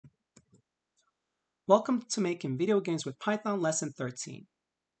Welcome to Making Video Games with Python Lesson 13.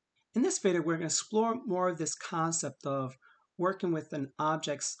 In this video, we're going to explore more of this concept of working with an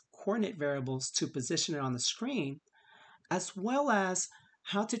object's coordinate variables to position it on the screen, as well as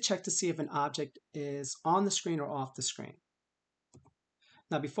how to check to see if an object is on the screen or off the screen.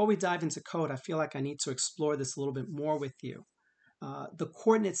 Now, before we dive into code, I feel like I need to explore this a little bit more with you. The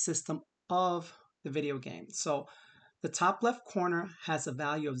coordinate system of the video game. So the top left corner has a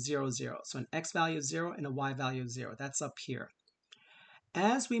value of 0, 0. So an x value of 0 and a y value of 0. That's up here.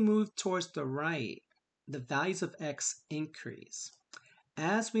 As we move towards the right, the values of x increase.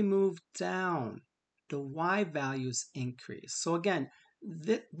 As we move down, the y values increase. So again,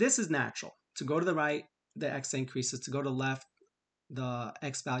 this is natural. To go to the right, the x increases. To go to the left, the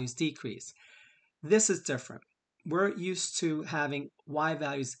x values decrease. This is different. We're used to having y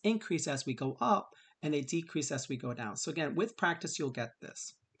values increase as we go up, and they decrease as we go down. So again, with practice, you'll get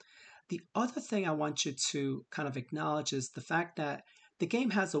this. The other thing I want you to kind of acknowledge is the fact that the game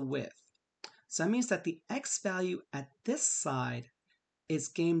has a width. So that means that the x value at this side is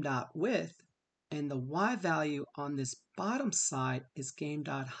game.width, and the y value on this bottom side is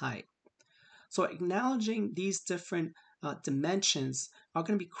game.height. So acknowledging these different dimensions are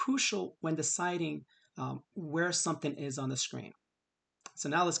going to be crucial when deciding where something is on the screen. So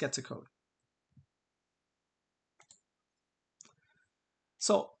now let's get to code.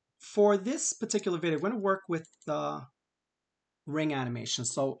 So for this particular video, we're going to work with the ring animation.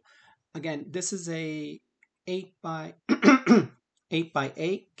 So again, this is a 8 by 8 by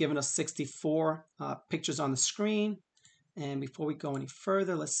 8, giving us 64 pictures on the screen. And before we go any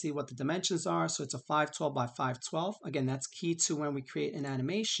further, let's see what the dimensions are. So it's a 512 by 512. Again, that's key to when we create an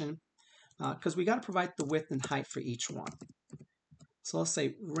animation because we got to provide the width and height for each one. So let's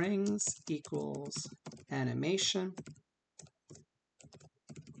say rings equals animation.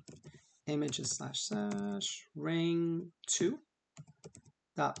 Images / ring2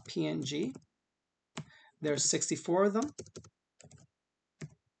 .png. There's 64 of them.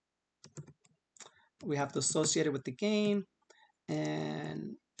 We have to associate it with the game,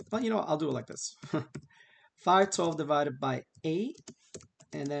 and well, I'll do it like this. 512 divided by 8,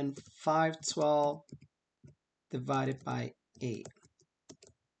 and then 512 divided by 8.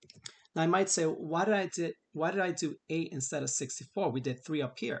 Now I might say, why did I do 8 instead of 64? We did 3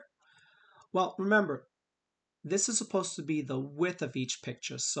 up here. Well, remember, this is supposed to be the width of each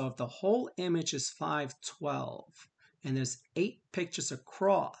picture. So if the whole image is 512 and there's 8 pictures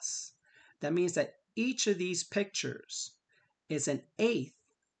across, that means that each of these pictures is an eighth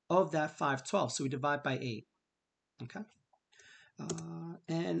of that 512. So we divide by 8. Okay.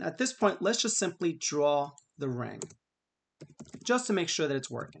 And at this point, let's just simply draw the ring just to make sure that it's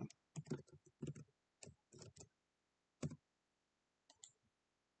working.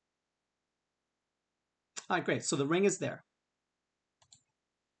 All right, great. So the ring is there.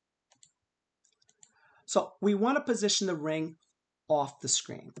 So we want to position the ring off the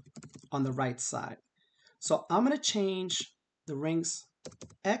screen on the right side. So I'm going to change the ring's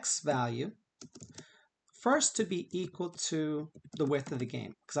x value first to be equal to the width of the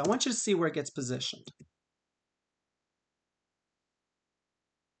game because I want you to see where it gets positioned.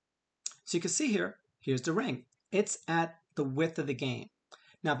 So you can see here, here's the ring. It's at the width of the game.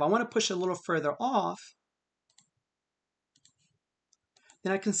 Now, if I want to push it a little further off,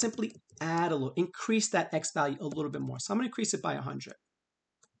 then I can simply add a little, increase that x value a little bit more. So I'm going to increase it by 100.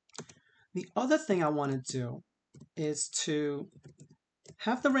 The other thing I want to do is to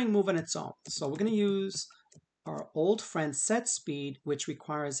have the ring move on its own. So we're going to use our old friend set speed, which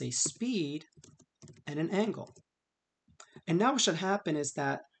requires a speed and an angle. And now what should happen is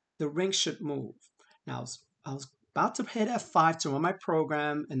that the ring should move. Now, I was about to hit F5 to run my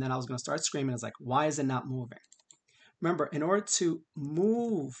program, and then I was going to start screaming. It's like, why is it not moving? Remember, in order to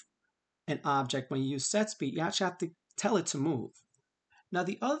move an object when you use set speed, you actually have to tell it to move. Now,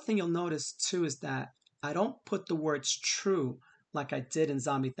 the other thing you'll notice too is that I don't put the words true like I did in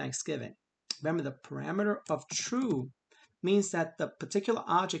Zombie Thanksgiving. Remember, the parameter of true means that the particular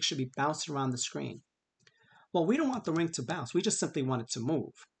object should be bouncing around the screen. Well, we don't want the ring to bounce. We just simply want it to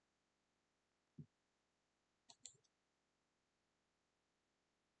move.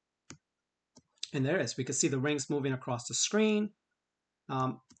 And there it is. We can see the rings moving across the screen.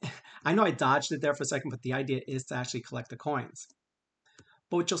 I know I dodged it there for a second, but the idea is to actually collect the coins.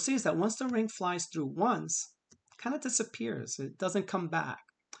 But what you'll see is that once the ring flies through once, it kind of disappears. It doesn't come back.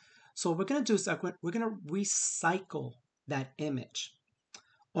 So what we're going to do is that we're going to recycle that image.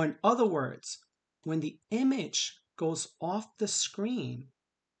 Or in other words, when the image goes off the screen,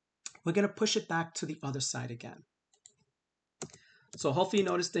 we're going to push it back to the other side again. So hopefully you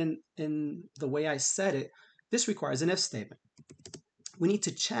noticed in the way I said it, this requires an if statement. We need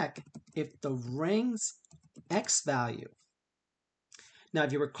to check if the ring's x value. Now,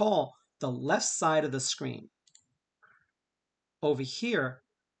 if you recall, the left side of the screen over here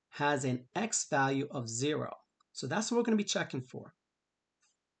has an x value of 0. So that's what we're going to be checking for.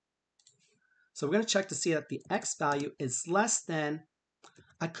 So we're going to check to see that the x value is less than,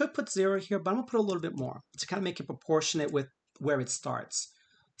 I could put 0 here, but I'm going to put a little bit more to kind of make it proportionate with where it starts.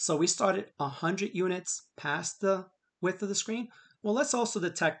 So we started 100 units past the width of the screen. Well, let's also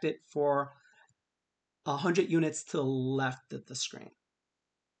detect it for 100 units to the left of the screen.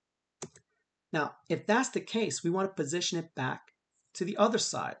 Now, if that's the case, we want to position it back to the other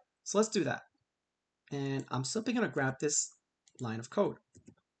side. So let's do that. And I'm simply going to grab this line of code.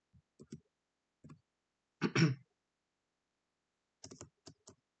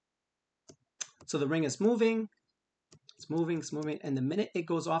 So the ring is moving, it's moving, it's moving, and the minute it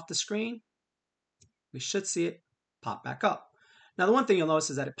goes off the screen, we should see it pop back up. Now, the one thing you'll notice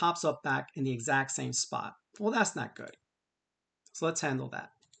is that it pops up back in the exact same spot. Well, that's not good. So let's handle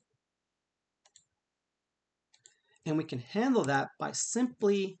that. And we can handle that by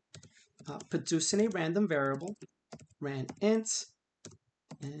simply producing a random variable, ranInt,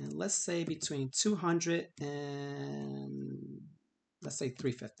 and let's say between 200 and let's say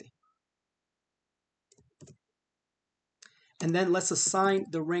 350. And then let's assign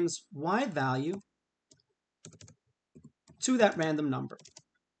the ring's y value to that random number.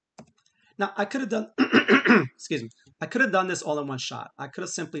 Now I could have done, excuse me, I could have done this all in one shot. I could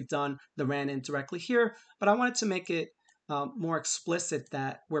have simply done the ranInt directly here, but I wanted to make it more explicit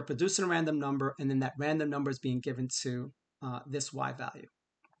that we're producing a random number and then that random number is being given to this y value.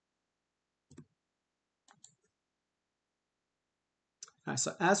 All right,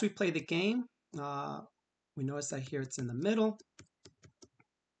 so as we play the game, we notice that here it's in the middle.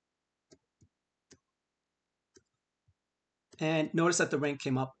 And notice that the ring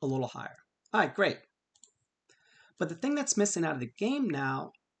came up a little higher. All right, great. But the thing that's missing out of the game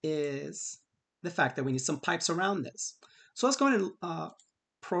now is the fact that we need some pipes around this. So let's go ahead and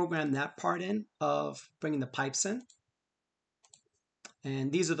program that part in of bringing the pipes in.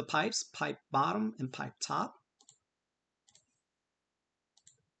 And these are the pipes, pipe bottom and pipe top.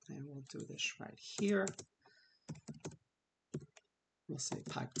 And we'll do this right here. We'll say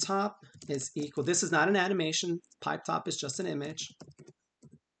pipe top is equal. This is not an animation. Pipe top is just an image.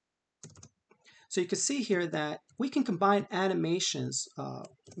 So you can see here that we can combine animations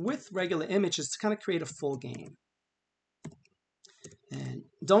with regular images to kind of create a full game. And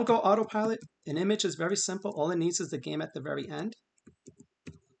don't go autopilot. An image is very simple. All it needs is the game at the very end.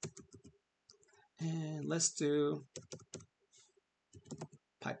 And let's do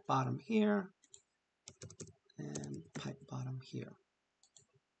pipe bottom here and pipe bottom here.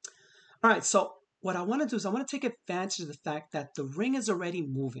 All right, so what I want to do is I want to take advantage of the fact that the ring is already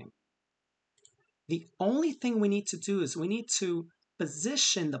moving. The only thing we need to do is we need to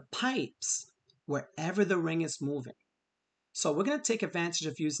position the pipes wherever the ring is moving. So we're going to take advantage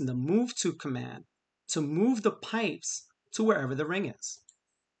of using the move to command to move the pipes to wherever the ring is.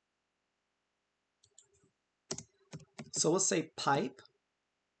 So we'll say pipe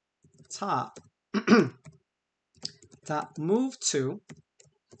top dot move to,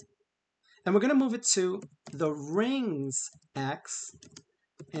 and we're going to move it to the ring's x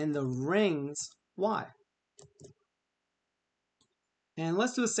and the ring's y. And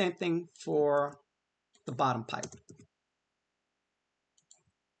let's do the same thing for the bottom pipe.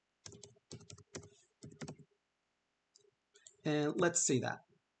 And let's see that.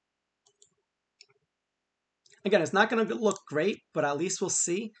 Again, it's not going to look great, but at least we'll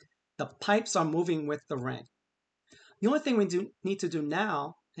see the pipes are moving with the ring. The only thing we need to do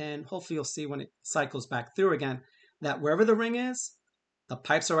now, and hopefully you'll see when it cycles back through again, that wherever the ring is, the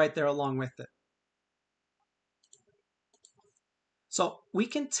pipes are right there along with it. So we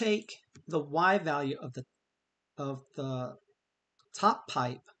can take the y value of the top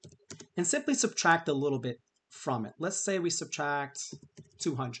pipe and simply subtract a little bit from it. Let's say we subtract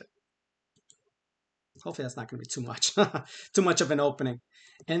 200. Hopefully that's not going to be too much, too much of an opening.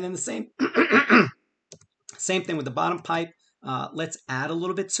 And then the same, same thing with the bottom pipe. Let's add a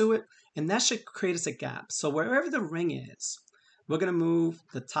little bit to it, and that should create us a gap. So wherever the ring is, we're going to move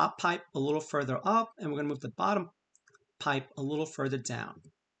the top pipe a little further up, and we're going to move the bottom pipe a little further down.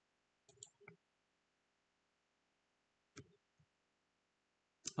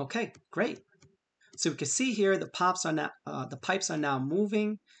 Okay, great. So we can see here the pipes are now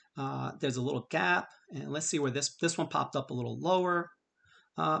moving. There's a little gap, and let's see where this one popped up a little lower.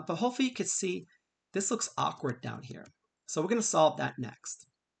 But hopefully you can see this looks awkward down here. So we're going to solve that next.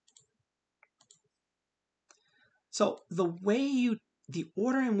 So the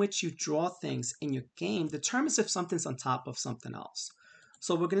order in which you draw things in your game determines if something's on top of something else.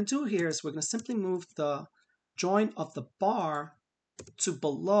 So what we're going to do here is we're going to simply move the join of the bar to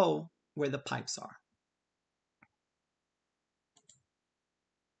below where the pipes are.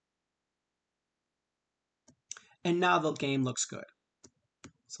 And now the game looks good.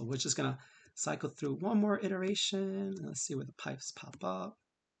 So we're just going to cycle through one more iteration. Let's see where the pipes pop up.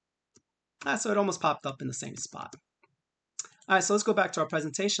 So it almost popped up in the same spot. All right, so let's go back to our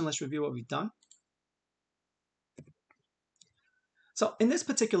presentation. Let's review what we've done. So in this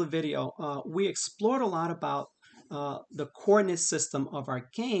particular video, we explored a lot about the coordinate system of our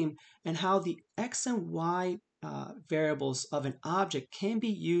game and how the X and Y variables of an object can be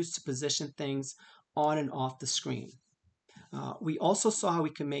used to position things on and off the screen. We also saw how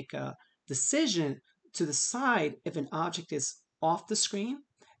we can make a decision to decide if an object is off the screen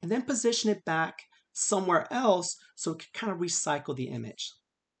and then position it back somewhere else so it can kind of recycle the image.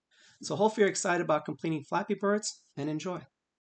 So hopefully you're excited about completing Flappy Birds and enjoy.